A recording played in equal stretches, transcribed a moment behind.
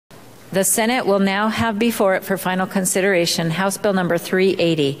The Senate will now have before it for final consideration House Bill number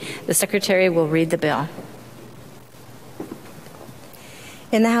 380. The Secretary will read the bill.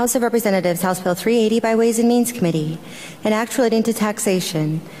 In the House of Representatives, House Bill 380 by Ways and Means Committee, an act relating to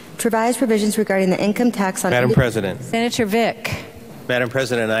taxation, to revise provisions regarding the income tax on... Madam President. Senator Vick. Madam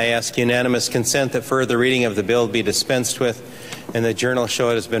President, I ask unanimous consent that further reading of the bill be dispensed with, and the journal show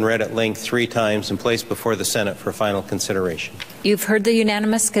it has been read at length 3 times and placed before the Senate for final consideration. You've heard the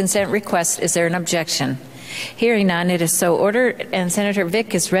unanimous consent request. Is there an objection? Hearing none, it is so ordered, and Senator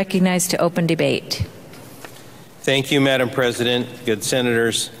Vick is recognized to open debate. Thank you, Madam President. Good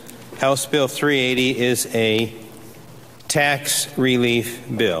senators. House Bill 380 is a tax relief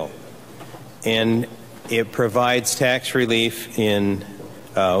bill, and it provides tax relief in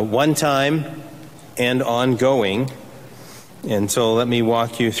one time and ongoing. And so let me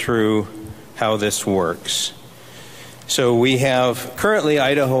walk you through how this works. So we have, currently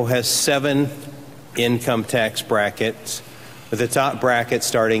Idaho has 7 income tax brackets, with the top bracket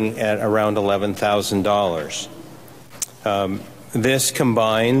starting at around $11,000. This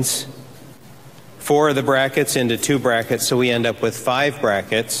combines 4 of the brackets into 2 brackets, so we end up with 5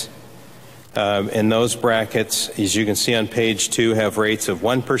 brackets. And those brackets, as you can see on page 2, have rates of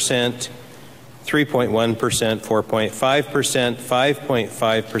 1%, 3.1%, 4.5%,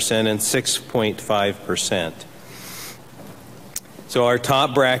 5.5%, and 6.5%. So our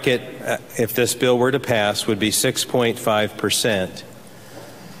top bracket, if this bill were to pass, would be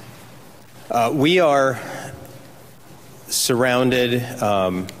 6.5%. We are surrounded,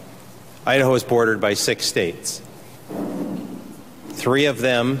 Idaho is bordered by 6 states. 3 of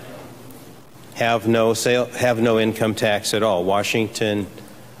them have no income tax at all. Washington,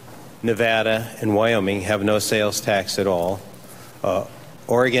 Nevada, and Wyoming have no sales tax at all.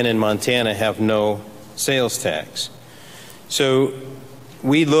 Oregon and Montana have no sales tax. So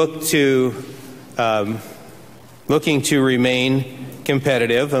we look to looking to remain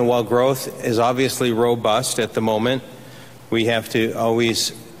competitive, and while growth is obviously robust at the moment, we have to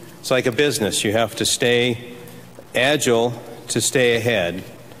always, it's like a business, you have to stay agile to stay ahead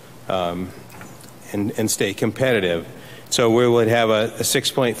and stay competitive. So we would have a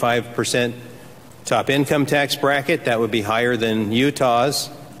 6.5% top income tax bracket. That would be higher than Utah's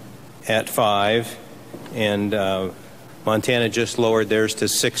at 5%, and Montana just lowered theirs to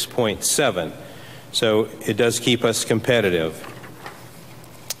 6.7%. So it does keep us competitive.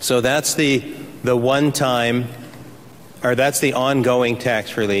 So that's the one-time, or that's the ongoing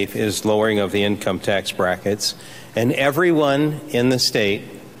tax relief, is lowering of the income tax brackets. And everyone in the state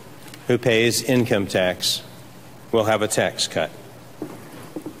who pays income tax will have a tax cut.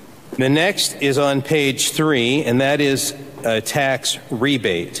 The next is on page 3, and that is a tax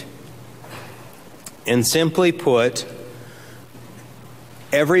rebate. And simply put,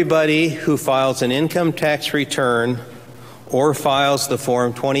 everybody who files an income tax return or files the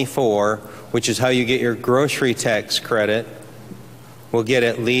Form 24, which is how you get your grocery tax credit, will get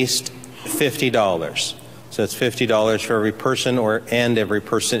at least $50. So it's $50 for every person and every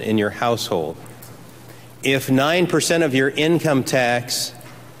person in your household. If 9% of your income tax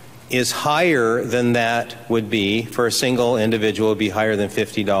is higher than that would be, for a single individual would be higher than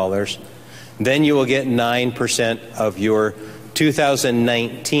 $50, then you will get 9% of your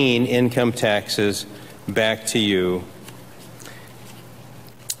 2019 income taxes back to you.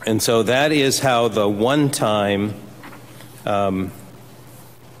 And so that is how the one-time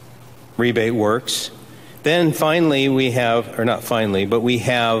rebate works. Then finally we have, or not finally, but we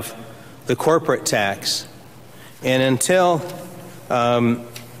have the corporate tax. And until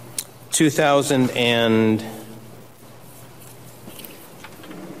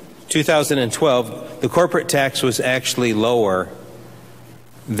 2012, the corporate tax was actually lower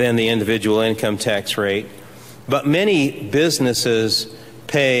than the individual income tax rate. But many businesses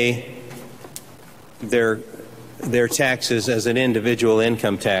pay their taxes as an individual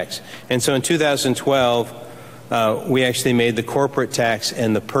income tax. And so in 2012, we actually made the corporate tax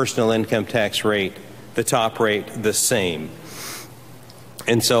and the personal income tax rate, the top rate, the same.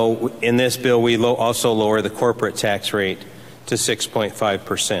 And so in this bill, we also lower the corporate tax rate to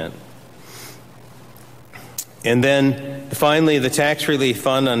 6.5%. And then finally, the tax relief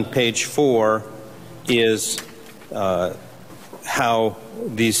fund on page 4 is how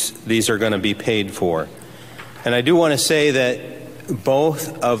these are going to be paid for. And I do want to say that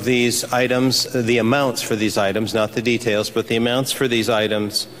both of these items, the amounts for these items, not the details, but the amounts for these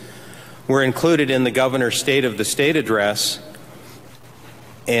items were included in the governor's State of the State address.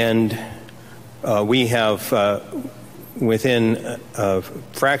 And we have, within a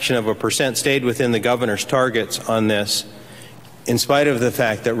fraction of a percent, stayed within the governor's targets on this in spite of the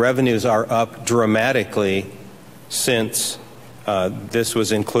fact that revenues are up dramatically since this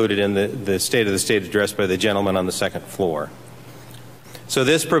was included in the State of the State address by the gentleman on the second floor. So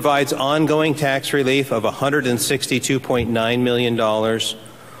this provides ongoing tax relief of $162.9 million,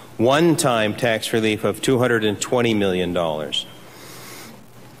 one-time tax relief of $220 million.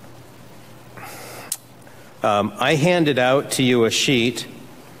 I handed out to you a sheet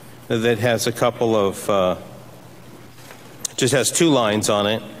that has a couple of, just has 2 lines on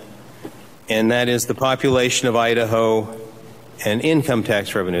it, and that is the population of Idaho and income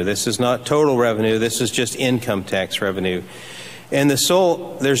tax revenue. This is not total revenue, this is just income tax revenue. And there's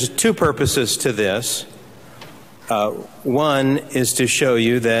 2 purposes to this. One is to show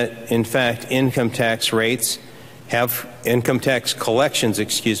you that, in fact, income tax collections,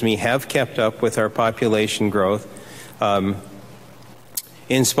 have kept up with our population growth,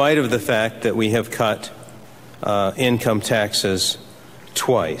 in spite of the fact that we have cut income taxes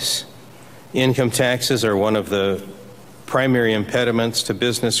twice. Income taxes are one of the primary impediments to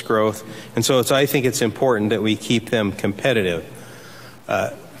business growth, and so I think it's important that we keep them competitive.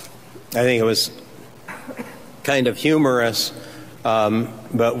 I think it was kind of humorous,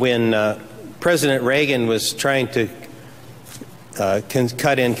 but when President Reagan was trying to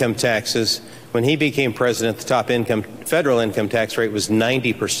cut income taxes, when he became president, the top federal income tax rate was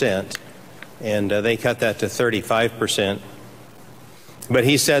 90%, and they cut that to 35%. But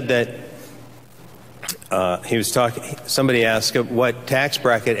he said that somebody asked what tax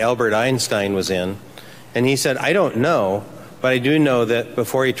bracket Albert Einstein was in, and he said, I don't know, but I do know that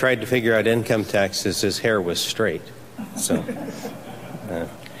before he tried to figure out income taxes, his hair was straight. So,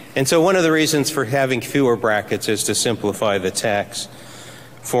 and so one of the reasons for having fewer brackets is to simplify the tax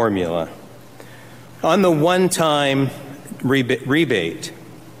formula. On the one-time rebate,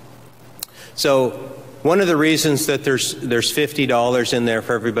 so one of the reasons that there's $50 in there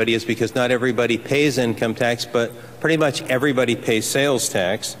for everybody is because not everybody pays income tax, but pretty much everybody pays sales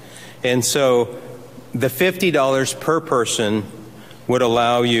tax. And so the $50 per person would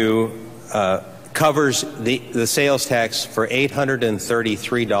allow you, covers the sales tax for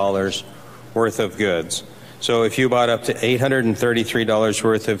 $833 worth of goods. So if you bought up to $833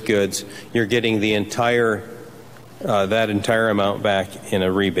 worth of goods, you're getting the that entire amount back in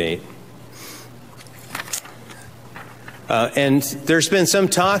a rebate. And there's been some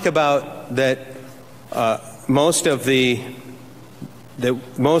talk about that most of the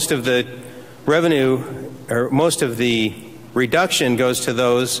revenue, or most of the reduction, goes to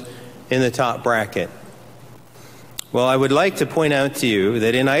those in the top bracket. Well, I would like to point out to you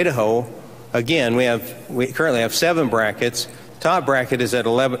that in Idaho, again, we currently have 7 brackets. Top bracket is at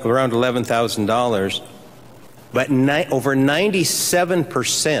around $11,000, but over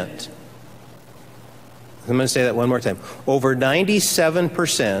 97%. I'm going to say that one more time. Over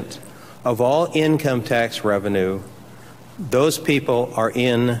 97% of all income tax revenue, those people are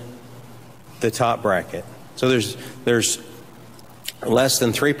in the top bracket. So there's less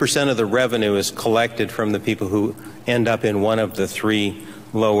than 3% of the revenue is collected from the people who end up in one of the 3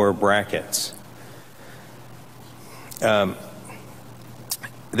 lower brackets. Then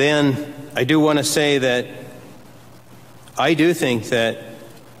I do want to say that I do think that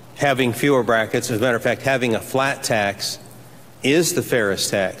having fewer brackets, as a matter of fact, having a flat tax is the fairest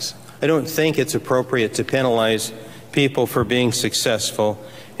tax. I don't think it's appropriate to penalize people for being successful.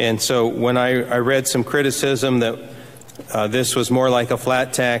 And so when I read some criticism that this was more like a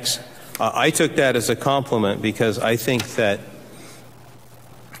flat tax, I took that as a compliment, because I think that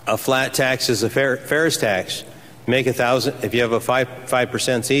a flat tax is a fairest tax. Make 1,000, if you have a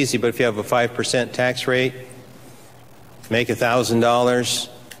 5%, it's easy, but if you have a 5% tax rate, make $1,000,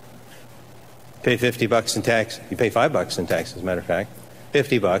 pay $50 in tax. You pay $5 in tax, as a matter of fact,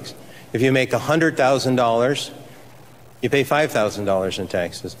 $50. If you make $100,000, you pay $5,000 in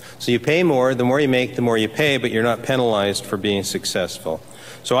taxes. So you pay more. The more you make, the more you pay, but you're not penalized for being successful.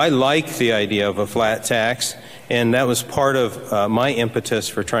 So I like the idea of a flat tax, and that was part of my impetus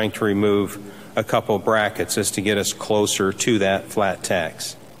for trying to remove a couple brackets, is to get us closer to that flat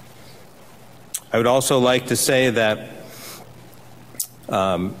tax. I would also like to say that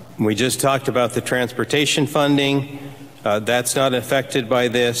we just talked about the transportation funding. That's not affected by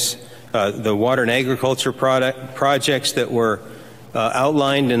this. The water and agriculture projects that were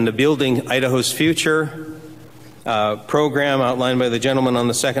outlined in the Building Idaho's Future program outlined by the gentleman on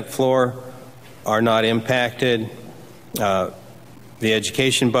the second floor are not impacted. The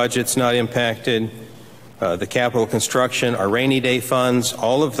education budget's not impacted. The capital construction, our rainy day funds,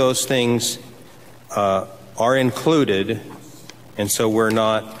 all of those things are included, and so we're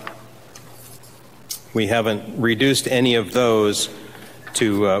not we haven't reduced any of those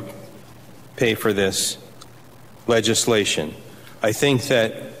to pay for this legislation. I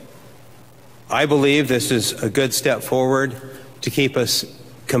believe this is a good step forward to keep us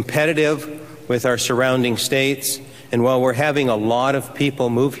competitive with our surrounding states. And while we're having a lot of people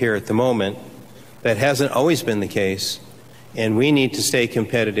move here at the moment, that hasn't always been the case. And we need to stay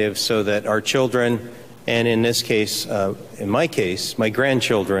competitive so that our children, and in this case, in my case, my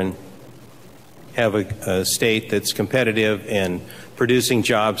grandchildren, have a state that's competitive and producing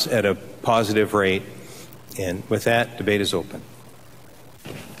jobs at a positive rate. And with that, debate is open.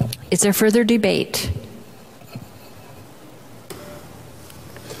 Is there further debate?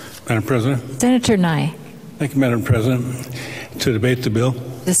 Madam President. Senator Nye. Thank you, Madam President. To debate the bill.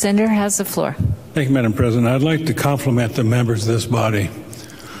 The senator has the floor. Thank you, Madam President. I'd like to compliment the members of this body.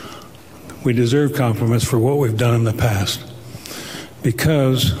 We deserve compliments for what we've done in the past,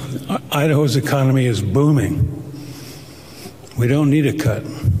 because Idaho's economy is booming. We don't need a cut.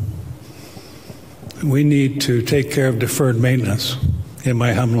 We need to take care of deferred maintenance, in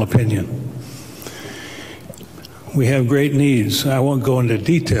my humble opinion. We have great needs. I won't go into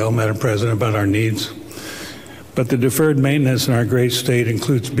detail, Madam President, about our needs, but the deferred maintenance in our great state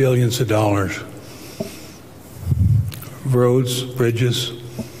includes billions of dollars. Roads, bridges,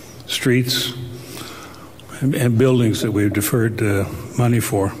 streets, and buildings that we've deferred money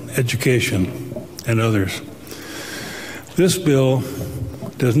for, education, and others. This bill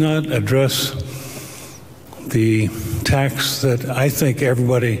does not address the tax that I think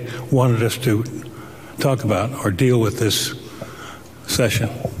everybody wanted us to talk about or deal with this session.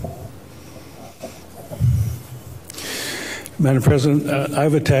 Madam President,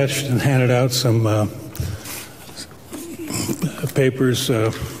 I've attached and handed out some papers,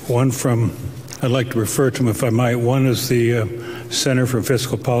 one from, I'd like to refer to them if I might. One is the Center for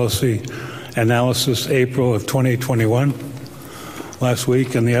Fiscal Policy Analysis, April of 2021, last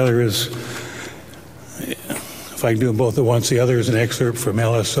week, and the other is, if I can do them both at once, the other is an excerpt from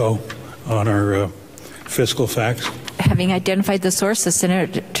LSO on our fiscal facts. Having identified the source, the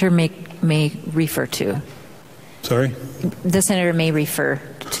senator may refer to. Sorry? The senator may refer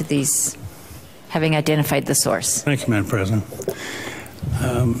to these, having identified the source. Thank you, Madam President.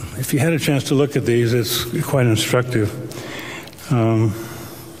 If you had a chance to look at these, it's quite instructive.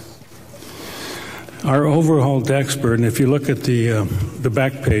 Our overall tax burden, if you look at the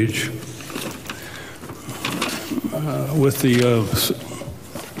back page with the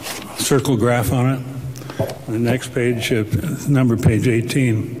circle graph on it, the next page, number page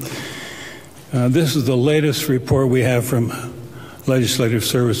 18, this is the latest report we have from Legislative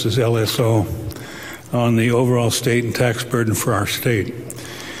Services, LSO, on the overall state and tax burden for our state.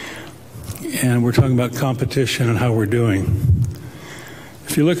 And we're talking about competition and how we're doing.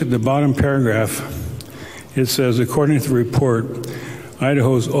 If you look at the bottom paragraph, it says, according to the report,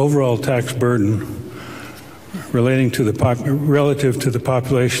 Idaho's overall tax burden relative to the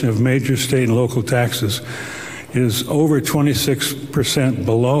population of major state and local taxes is over 26%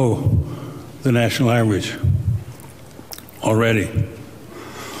 below the national average already.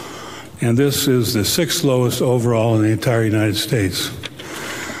 And this is the 6th lowest overall in the entire United States.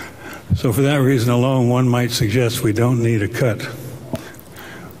 So for that reason alone, one might suggest we don't need a cut.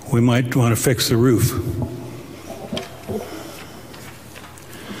 We might want to fix the roof.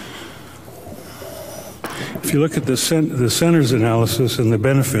 If you look at the center's analysis and the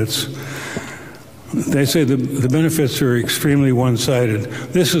benefits, they say the benefits are extremely one-sided.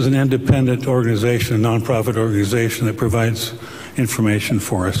 This is an independent organization, a nonprofit organization that provides information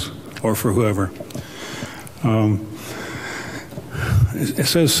for us or for whoever. It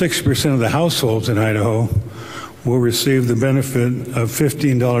says 60% of the households in Idaho will receive the benefit of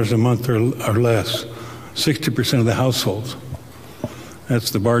 $15 a month or less. 60% of the households.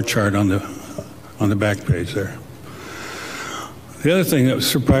 That's the bar chart on the back page there. The other thing that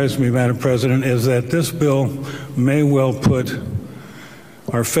surprised me, Madam President, is that this bill may well put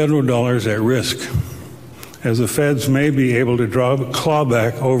our federal dollars at risk, as the feds may be able to claw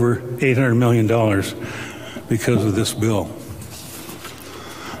back over $800 million because of this bill.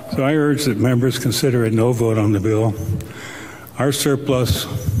 So I urge that members consider a no vote on the bill. Our surplus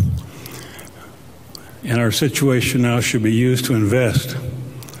and our situation now should be used to invest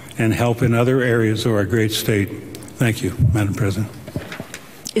and help in other areas of our great state. Thank you, Madam President.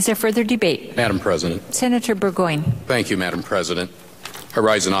 Is there further debate? Madam President. Senator Burgoyne. Thank you, Madam President. I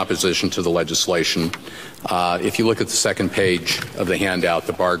rise in opposition to the legislation. If you look at the second page of the handout,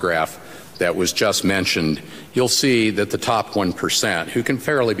 the bar graph that was just mentioned, you'll see that the top 1%, who can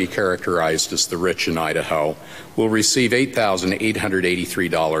fairly be characterized as the rich in Idaho, will receive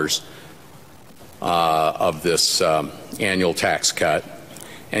 $8,883 of this annual tax cut.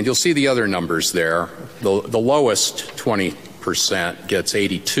 And you'll see the other numbers there. The lowest 20% gets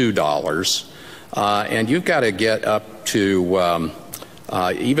 $82, and you've got to get up to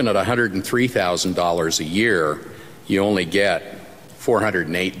even at $103,000 a year, you only get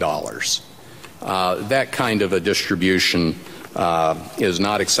 $408. That kind of a distribution is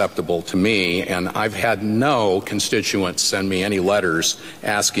not acceptable to me, and I've had no constituents send me any letters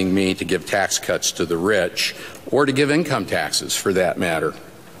asking me to give tax cuts to the rich or to give income taxes, for that matter,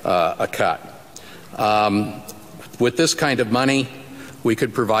 a cut. With this kind of money, we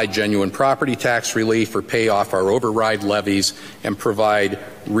could provide genuine property tax relief or pay off our override levies and provide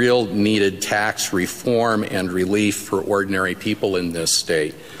real needed tax reform and relief for ordinary people in this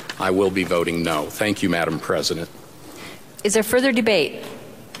state. I will be voting no. Thank you, Madam President. Is there further debate?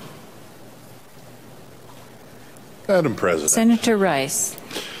 Madam President. Senator Rice.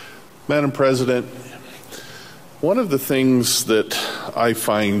 Madam President, one of the things that I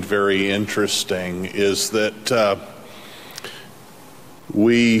find very interesting is that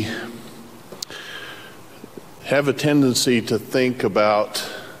we have a tendency to think about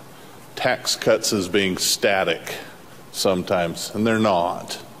tax cuts as being static sometimes, and they're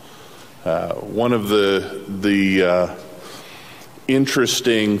not. One of the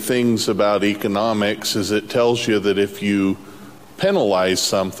interesting things about economics is it tells you that if you penalize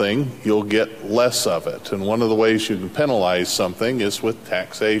something, you'll get less of it. And one of the ways you can penalize something is with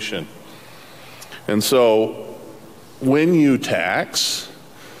taxation. And so when you tax,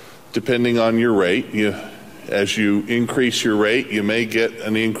 depending on your rate, as you increase your rate, you may get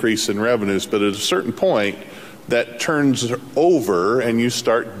an increase in revenues, but at a certain point, that turns over and you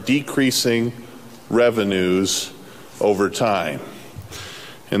start decreasing revenues over time.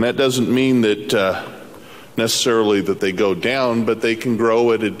 And that doesn't mean that necessarily that they go down, but they can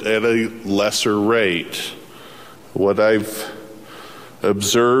grow at a lesser rate. What I've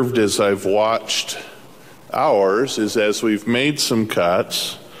observed as I've watched ours is, as we've made some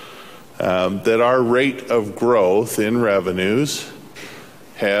cuts, that our rate of growth in revenues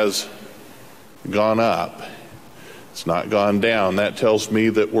has gone up. It's not gone down. That tells me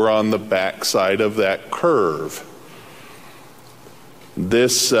that we're on the backside of that curve.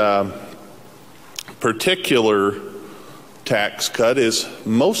 This particular tax cut is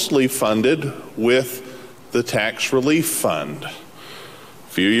mostly funded with the tax relief fund.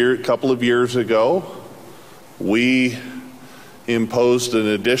 A couple of years ago, we imposed an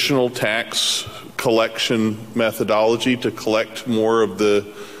additional tax collection methodology to collect more of the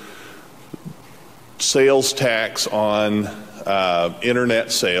sales tax on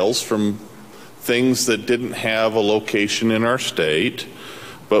internet sales from things that didn't have a location in our state,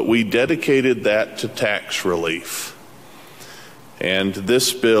 but we dedicated that to tax relief. And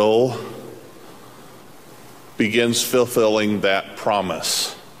this bill begins fulfilling that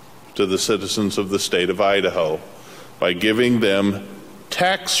promise to the citizens of the state of Idaho by giving them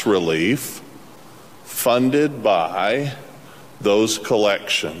tax relief funded by those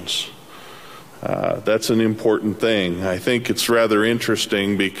collections. That's an important thing. I think it's rather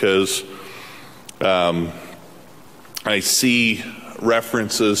interesting because I see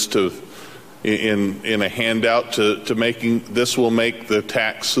references to in a handout to making this will make the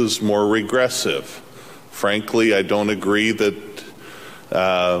taxes more regressive. Frankly, I don't agree that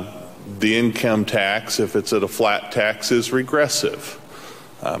the income tax, if it's at a flat tax, is regressive.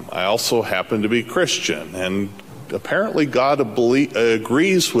 I also happen to be Christian, and apparently God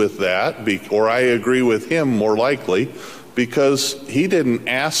agrees with that, or I agree with him more likely, because he didn't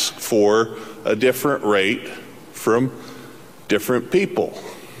ask for a different rate from different people.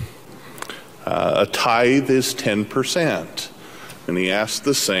 A tithe is 10%, and he asked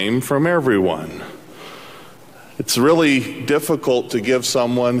the same from everyone. It's really difficult to give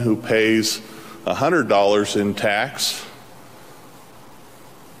someone who pays $100 in tax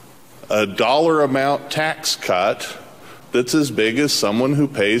a dollar amount tax cut that's as big as someone who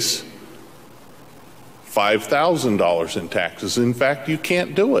pays $5,000 in taxes. In fact, you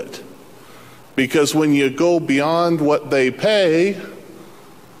can't do it, because when you go beyond what they pay,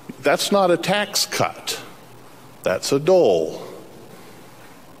 that's not a tax cut. That's a dole.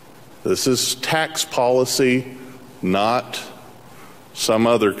 This is tax policy, not some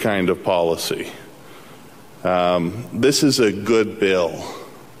other kind of policy. This is a good bill.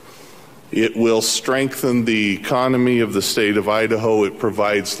 It will strengthen the economy of the state of Idaho. It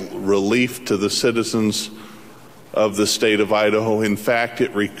provides relief to the citizens of the state of Idaho. In fact,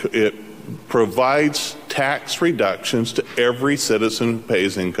 it provides tax reductions to every citizen who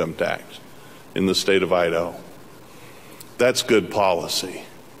pays income tax in the state of Idaho. That's good policy.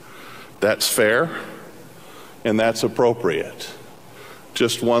 That's fair and that's appropriate.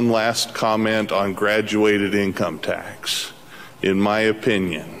 Just one last comment on graduated income tax. In my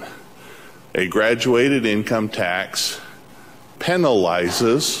opinion, a graduated income tax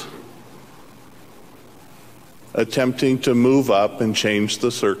penalizes attempting to move up and change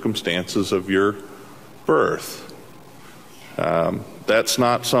the circumstances of your birth. That's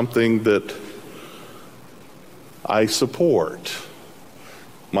not something that I support.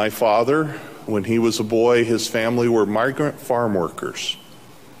 My father, when he was a boy, his family were migrant farm workers.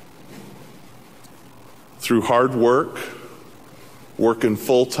 Through hard work, working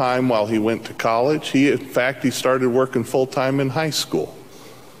full-time while he went to college, in fact, he started working full-time in high school.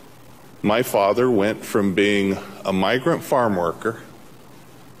 My father went from being a migrant farm worker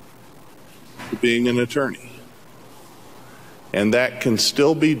to being an attorney. And that can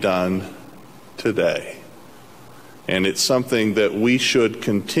still be done today. And it's something that we should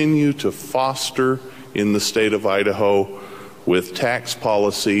continue to foster in the state of Idaho with tax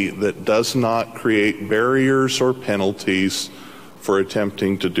policy that does not create barriers or penalties for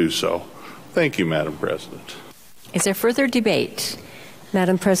attempting to do so. Thank you, Madam President. Is there further debate?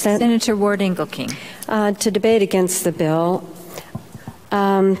 Madam President. Senator Ward Engelking. To debate against the bill,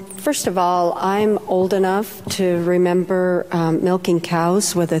 first of all, I'm old enough to remember milking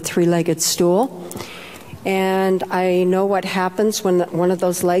cows with a three-legged stool. And I know what happens when one of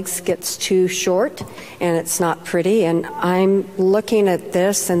those legs gets too short and it's not pretty. And I'm looking at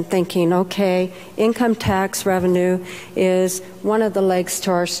this and thinking, okay, income tax revenue is one of the legs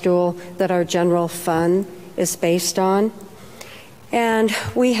to our stool that our general fund is based on. And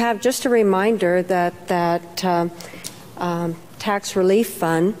we have just a reminder that tax relief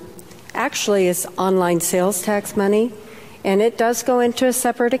fund actually is online sales tax money. And it does go into a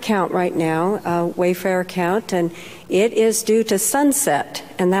separate account right now, a Wayfair account, and it is due to sunset.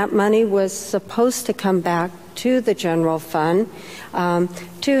 And that money was supposed to come back to the general fund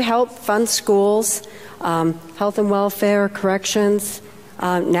to help fund schools, health and welfare, corrections,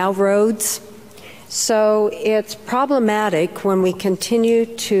 now roads. So it's problematic when we continue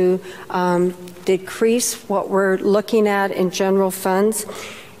to decrease what we're looking at in general funds.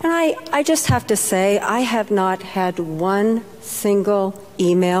 And I just have to say, I have not had one single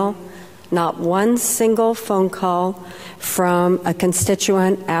email, not one single phone call from a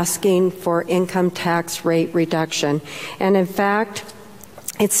constituent asking for income tax rate reduction. And in fact,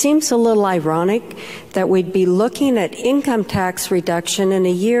 it seems a little ironic that we'd be looking at income tax reduction in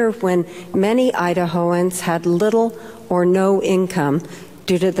a year when many Idahoans had little or no income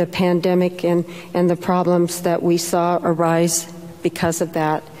due to the pandemic and the problems that we saw arise because of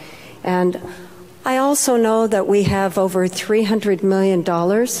that. And I also know that we have over $300 million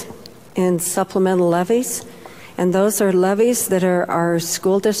in supplemental levies, and those are levies that our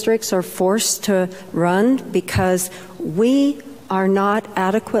school districts are forced to run because we are not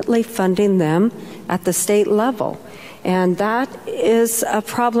adequately funding them at the state level. And that is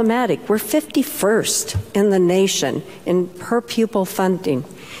problematic. We're 51st in the nation in per pupil funding.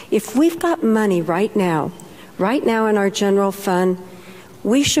 If we've got money right now in our general fund,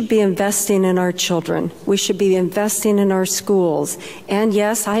 we should be investing in our children. We should be investing in our schools. And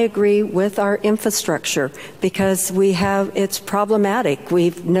yes, I agree with our infrastructure because it's problematic.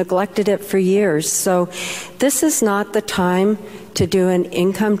 We've neglected it for years. So this is not the time to do an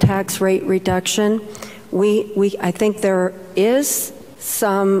income tax rate reduction. I think there is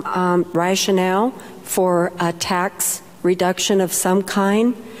some rationale for a tax reduction of some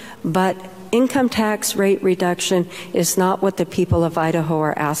kind, but income tax rate reduction is not what the people of Idaho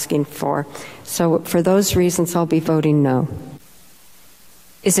are asking for. So for those reasons, I'll be voting no.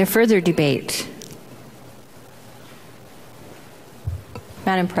 Is there further debate?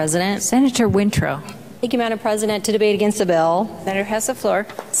 Madam President. Senator Wintrow. Thank you, Madam President. To debate against the bill. Senator has the floor.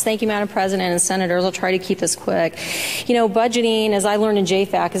 Thank you, Madam President, and Senators. I'll try to keep this quick. You know, budgeting, as I learned in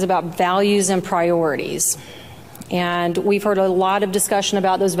JFAC, is about values and priorities. And we've heard a lot of discussion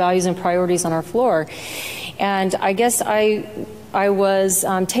about those values and priorities on our floor. And I guess I was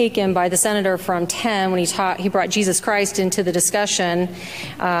taken by the senator from 10 when he brought Jesus Christ into the discussion,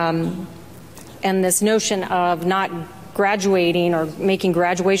 and this notion of not graduating or making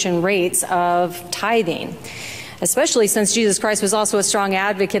graduation rates of tithing, especially since Jesus Christ was also a strong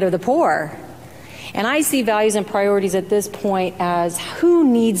advocate of the poor. And I see values and priorities at this point as who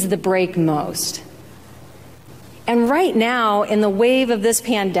needs the break most. And right now, in the wave of this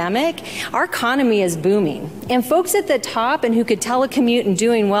pandemic, our economy is booming. And folks at the top and who could telecommute and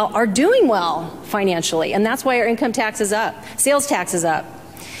doing well are doing well financially. And that's why our income tax is up, sales tax is up.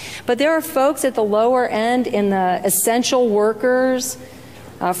 But there are folks at the lower end in the essential workers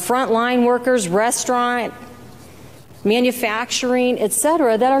frontline workers, restaurant, manufacturing,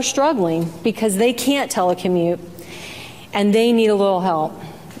 etc., that are struggling because they can't telecommute and they need a little help.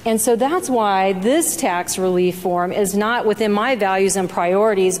 And so that's why this tax relief form is not within my values and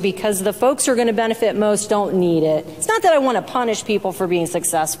priorities, because the folks who are going to benefit most don't need it. It's not that I want to punish people for being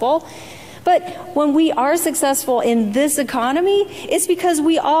successful, but when we are successful in this economy, it's because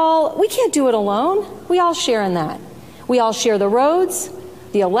we can't do it alone. We all share in that. We all share the roads,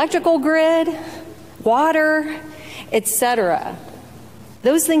 the electrical grid, water, etc.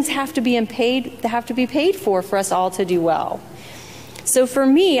 Those things have to be paid for us all to do well. So for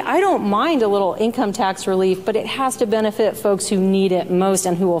me, I don't mind a little income tax relief, but it has to benefit folks who need it most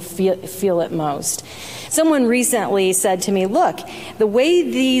and who will feel it most. Someone recently said to me, look, the way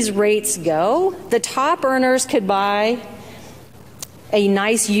these rates go, the top earners could buy a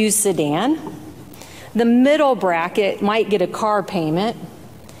nice used sedan, the middle bracket might get a car payment,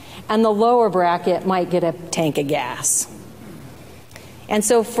 and the lower bracket might get a tank of gas. And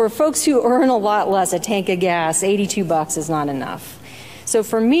so for folks who earn a lot less, a tank of gas, $82 is not enough. So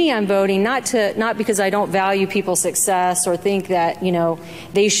for me, I'm voting not because I don't value people's success or think that,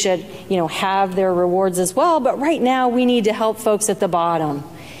 they should, have their rewards as well, but right now we need to help folks at the bottom.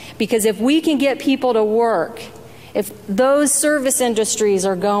 Because if we can get people to work, if those service industries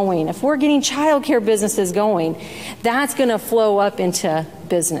are going, if we're getting childcare businesses going, that's going to flow up into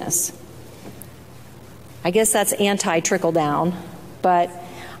business. I guess that's anti-trickle down, but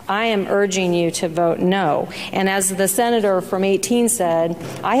I am urging you to vote no. And as the senator from 18 said,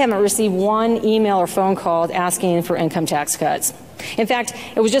 I haven't received one email or phone call asking for income tax cuts. In fact,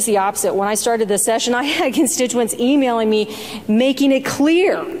 it was just the opposite. When I started this session, I had constituents emailing me, making it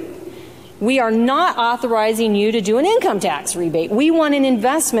clear, we are not authorizing you to do an income tax rebate. We want an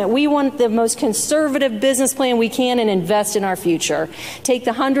investment. We want the most conservative business plan we can and invest in our future. Take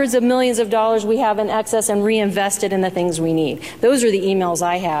the hundreds of millions of dollars we have in excess and reinvest it in the things we need. Those are the emails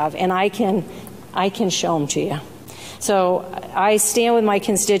I have, and I can show them to you. So I stand with my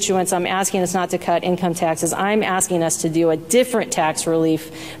constituents. I'm asking us not to cut income taxes. I'm asking us to do a different tax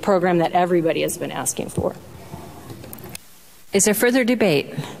relief program that everybody has been asking for. Is there further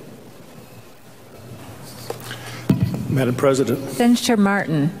debate? Madam President. Senator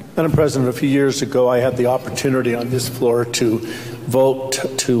Martin. Madam President, a few years ago I had the opportunity on this floor to vote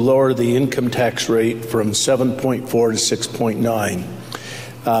to lower the income tax rate from 7.4 to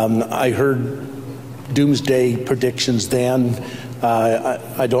 6.9. I heard doomsday predictions then.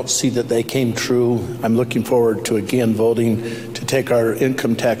 I don't see that they came true. I'm looking forward to again voting to take our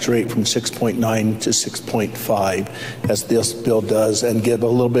income tax rate from 6.9 to 6.5 as this bill does, and give a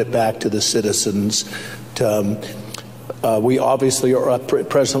little bit back to the citizens. We obviously are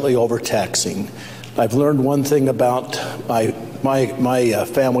presently overtaxing. I've learned one thing about my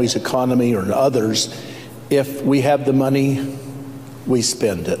family's economy or others. If we have the money, we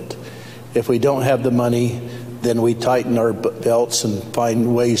spend it. If we don't have the money, then we tighten our belts and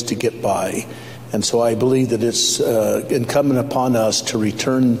find ways to get by. And so I believe that it's incumbent upon us to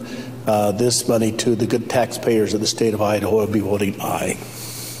return this money to the good taxpayers of the state of Idaho. I'll be voting aye.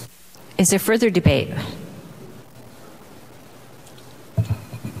 Is there further debate?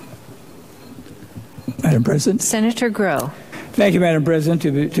 Madam President. Senator Groh. Thank you, Madam President,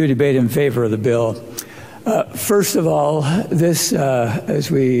 to debate in favor of the bill. First of all, this,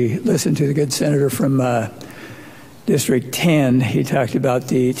 as we listened to the good senator from District 10, he talked about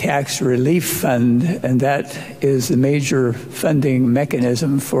the tax relief fund, and that is the major funding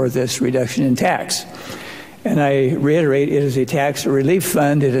mechanism for this reduction in tax. And I reiterate, it is a tax relief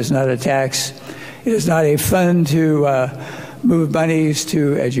fund. It is not a tax. It is not a fund to move monies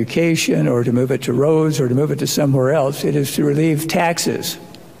to education or to move it to roads or to move it to somewhere else. It is to relieve taxes.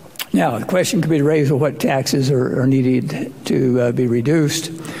 Now, the question could be raised, well, what taxes are needed to be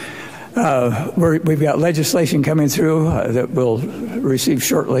reduced? We've got legislation coming through that we'll receive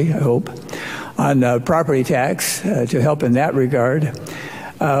shortly, I hope, on property tax to help in that regard.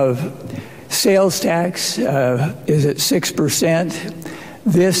 Sales tax is at 6%.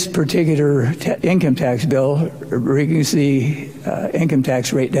 This particular income tax bill brings the income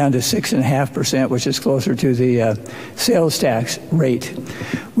tax rate down to 6.5%, which is closer to the sales tax rate.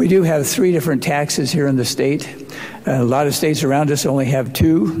 We do have 3 different taxes here in the state. A lot of states around us only have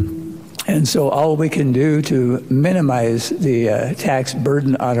 2. And so all we can do to minimize the tax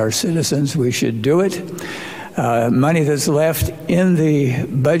burden on our citizens, we should do it. Money that's left in the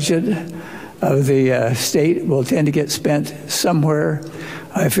budget of the state will tend to get spent somewhere.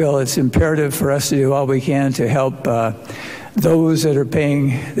 I feel it's imperative for us to do all we can to help those that are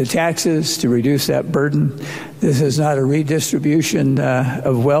paying the taxes to reduce that burden. This is not a redistribution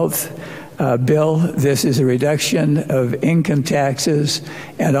of wealth bill. This is a reduction of income taxes,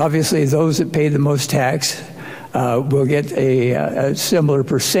 and obviously those that pay the most tax will get a similar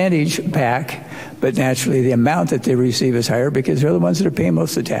percentage back, but naturally the amount that they receive is higher because they're the ones that are paying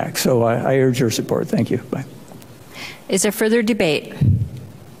most of the tax. So I urge your support. Thank you. Bye. Is there further debate?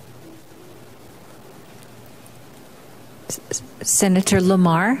 Senator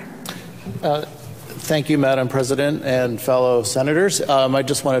Lamar. Thank you, Madam President and fellow senators. I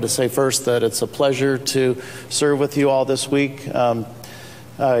just wanted to say first that it's a pleasure to serve with you all this week. I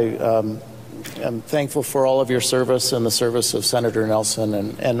am thankful for all of your service and the service of Senator Nelson,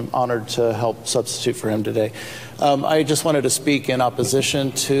 and honored to help substitute for him today. I just wanted to speak in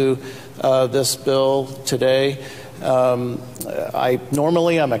opposition to this bill today.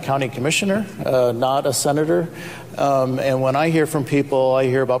 Normally I'm a county commissioner, not a senator. And when I hear from people, I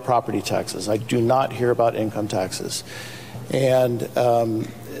hear about property taxes. I do not hear about income taxes. And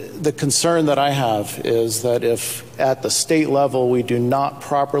the concern that I have is that if at the state level we do not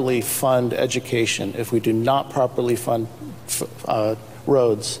properly fund education, if we do not properly fund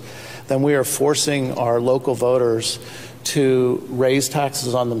roads, then we are forcing our local voters to raise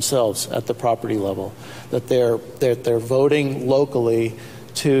taxes on themselves at the property level, that they're voting locally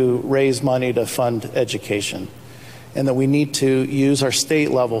to raise money to fund education, and that we need to use our state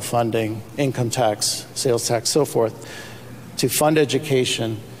level funding, income tax, sales tax, so forth, to fund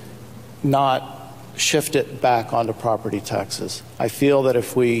education, not shift it back onto property taxes. I feel that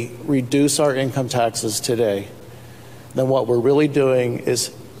if we reduce our income taxes today, then what we're really doing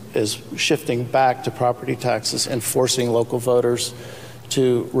is shifting back to property taxes and forcing local voters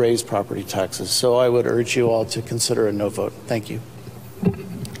to raise property taxes. So I would urge you all to consider a no vote. Thank you.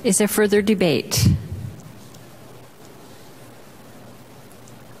 Is there further debate?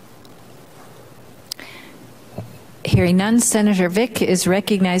 Hearing none, Senator Vick is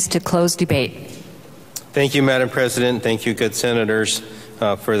recognized to close debate. Thank you, Madam President. Thank you, good senators,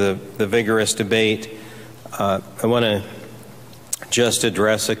 for the vigorous debate. I want to just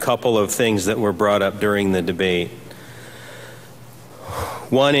address a couple of things that were brought up during the debate.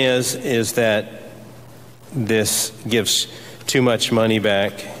 One is that this gives too much money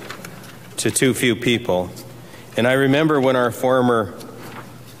back to too few people. And I remember when our former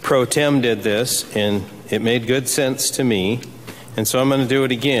pro tem did this, and it made good sense to me, and so I'm going to do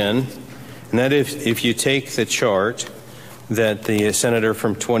it again. And that if you take the chart that the senator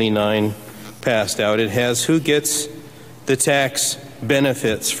from 29 passed out, it has who gets the tax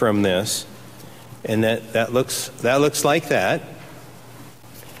benefits from this, and that looks like that.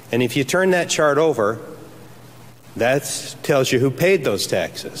 And if you turn that chart over, that tells you who paid those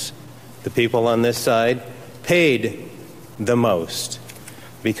taxes. The people on this side paid the most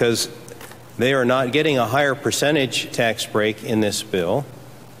because they are not getting a higher percentage tax break in this bill,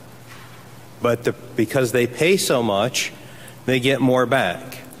 but because they pay so much, they get more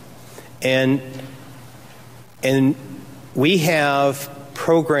back. And we have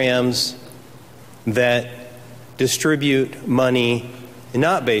programs that distribute money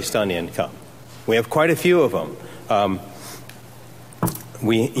not based on income. We have quite a few of them. I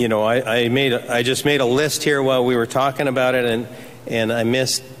just made a list here while we were talking about it, and I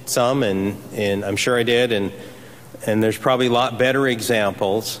missed some, and I'm sure I did, and there's probably a lot better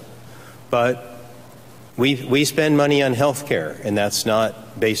examples, but we spend money on health care, and that's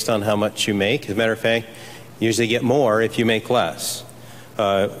not based on how much you make. As a matter of fact, you usually get more if you make less.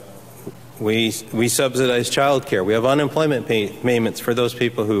 We subsidize child care. We have unemployment payments for those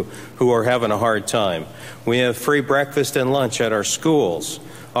people who are having a hard time. We have free breakfast and lunch at our schools.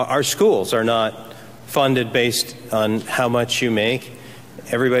 Our schools are not funded based on how much you make.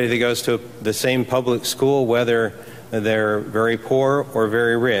 Everybody that goes to the same public school, whether they're very poor or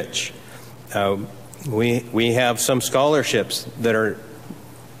very rich. We have some scholarships that are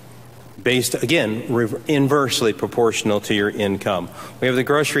based, again, inversely proportional to your income. We have the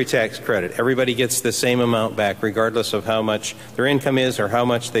grocery tax credit. Everybody gets the same amount back regardless of how much their income is or how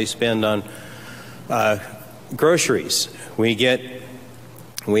much they spend on groceries.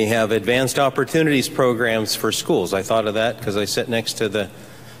 We have advanced opportunities programs for schools. I thought of that because I sit next to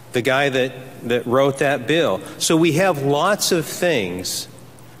the guy that wrote that bill. So we have lots of things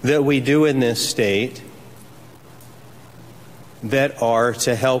that we do in this state that are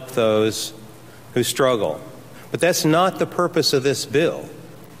to help those who struggle. But that's not the purpose of this bill.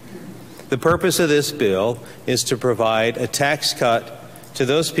 The purpose of this bill is to provide a tax cut to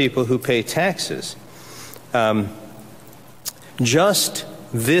those people who pay taxes. Just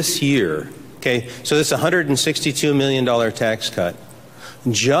this year, okay, so this $162 million tax cut,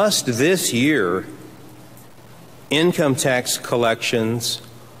 just this year, income tax collections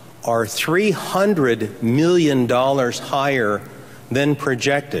are $300 million higher than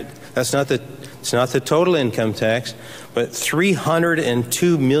projected. It's not the total income tax, but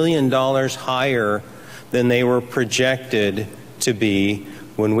 $302 million higher than they were projected to be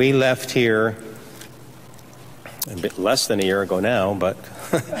when we left here a bit less than a year ago now, but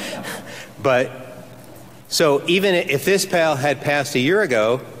so even if this had passed a year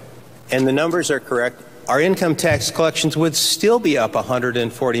ago and the numbers are correct, our income tax collections would still be up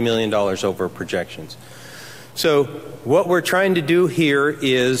 $140 million over projections. So what we're trying to do here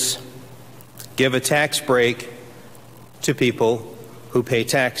is give a tax break to people who pay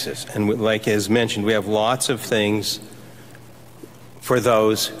taxes. And like as mentioned, we have lots of things for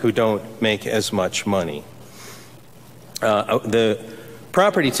those who don't make as much money. The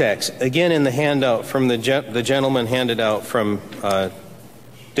property tax, again in the handout from the gentleman handed out from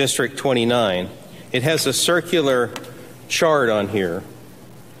District 29, it has a circular chart on here,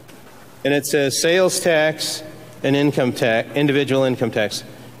 and it says sales tax and income tax, individual income tax,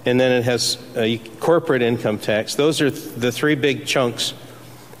 and then it has corporate income tax. Those are the three big chunks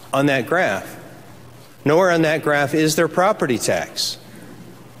on that graph. Nowhere on that graph is there property tax.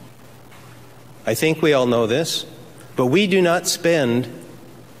 I think we all know this, but we do not spend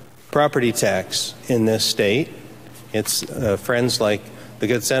property tax in this state. It's friends like the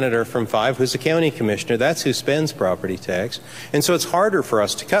good senator from 5, who's a county commissioner, that's who spends property tax. And so it's harder for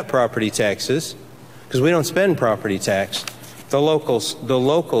us to cut property taxes because we don't spend property tax. The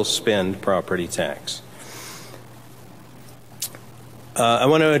locals spend property tax. I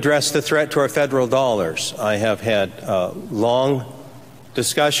want to address the threat to our federal dollars. I have had long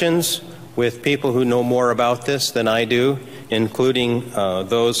discussions with people who know more about this than I do, including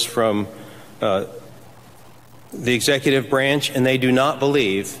those from the executive branch, and they do not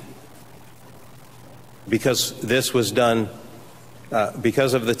believe, because this was done,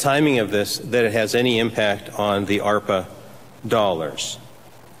 because of the timing of this, that it has any impact on the ARPA dollars.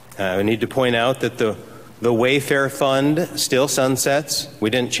 I need to point out that the Wayfair Fund still sunsets. We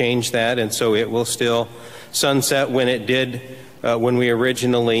didn't change that, and so it will still sunset when it did when we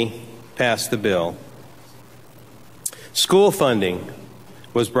originally passed the bill. School funding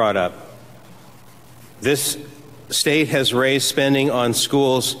was brought up. This state has raised spending on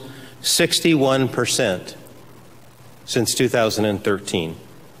schools 61% since 2013.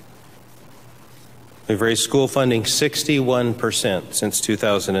 We've raised school funding 61% since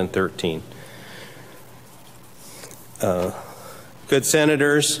 2013. Good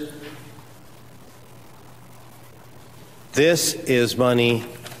senators, this is money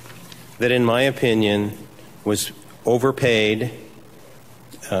that, in my opinion, was overpaid.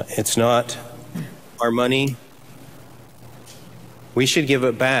 It's not our money. We should give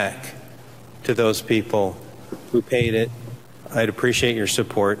it back to those people who paid it. I'd appreciate your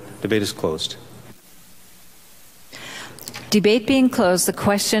support. Debate is closed. Debate being closed, the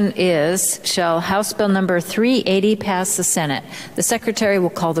question is, shall House Bill number 380 pass the Senate? The Secretary will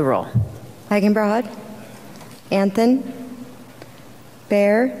call the roll. Eigenbrod, Anthen,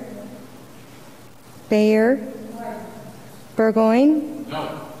 Baer, Bayer, Burgoyne,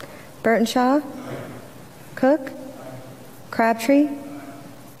 no. Burtonshaw, Cook, Crabtree,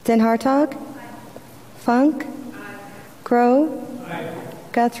 Den Hartog, Funk, Grow,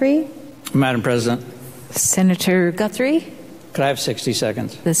 Guthrie. Madam President. Senator Guthrie. Could I have 60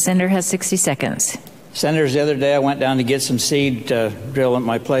 seconds? The senator has 60 seconds. Senators, the other day I went down to get some seed to drill at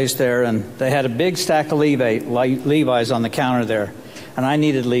my place there, and they had a big stack of Levi's on the counter there, and I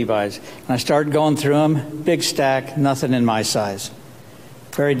needed Levi's. And I started going through them, big stack, nothing in my size.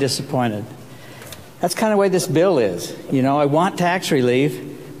 Very disappointed. That's kind of the way this bill is. You know, I want tax relief,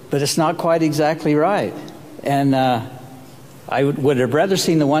 but it's not quite exactly right. And I would have rather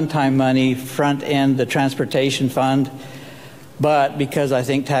seen the one-time money front end the transportation fund, but because I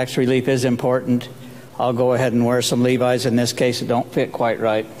think tax relief is important, I'll go ahead and wear some Levi's. In this case, it don't fit quite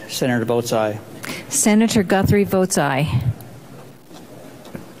right. Senator votes aye. Senator Guthrie votes aye.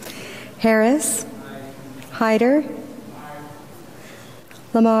 Harris, Hyder,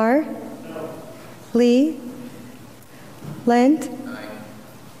 Lamar, Lee, Lent,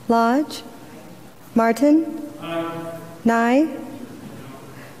 Lodge, Martin, Nye,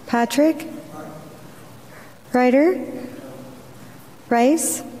 Patrick, Ryder,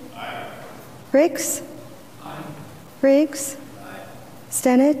 Rice, Ricks, Riggs,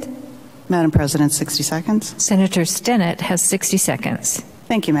 Stennett, Madam President, 60 seconds. Senator Stinnett has 60 seconds.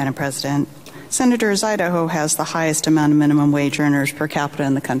 Thank you, Madam President. Senators, Idaho has the highest amount of minimum wage earners per capita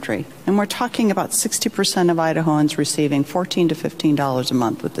in the country, and we're talking about 60% of Idahoans receiving $14 to $15 a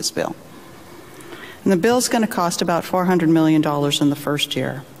month with this bill. And the bill is going to cost about $400 million in the first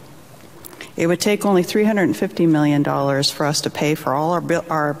year. It would take only $350 million for us to pay for all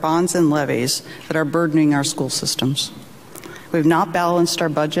our bonds and levies that are burdening our school systems. We've not balanced our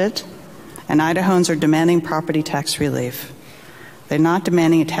budget, and Idahoans are demanding property tax relief. They're not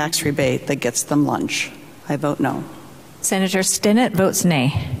demanding a tax rebate that gets them lunch. I vote no. Senator Stinnett votes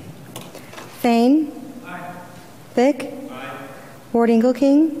nay. Thane? Aye. Vick? Aye. Ward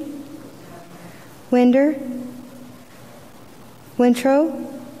Engelking? Winder?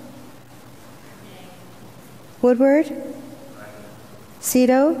 Wintrow? Woodward?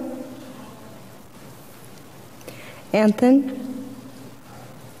 Cito? Anthon?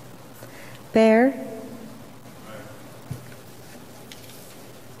 Bear?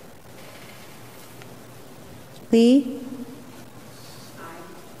 Lee?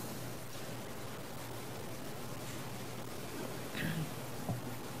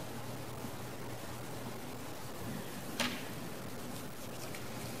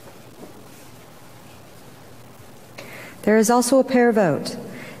 There is also a pair vote.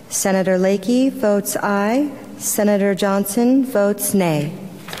 Senator Lakey votes aye. Senator Johnson votes nay.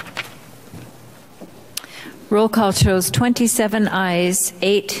 Roll call shows 27 ayes,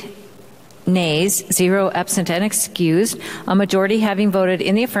 8 nays, 0 absent and excused. A majority having voted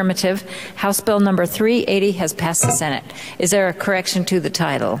in the affirmative, House Bill number 380 has passed the Senate. Is there a correction to the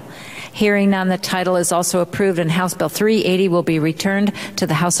title? Hearing none, the title is also approved, and House Bill 380 will be returned to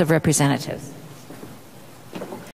the House of Representatives.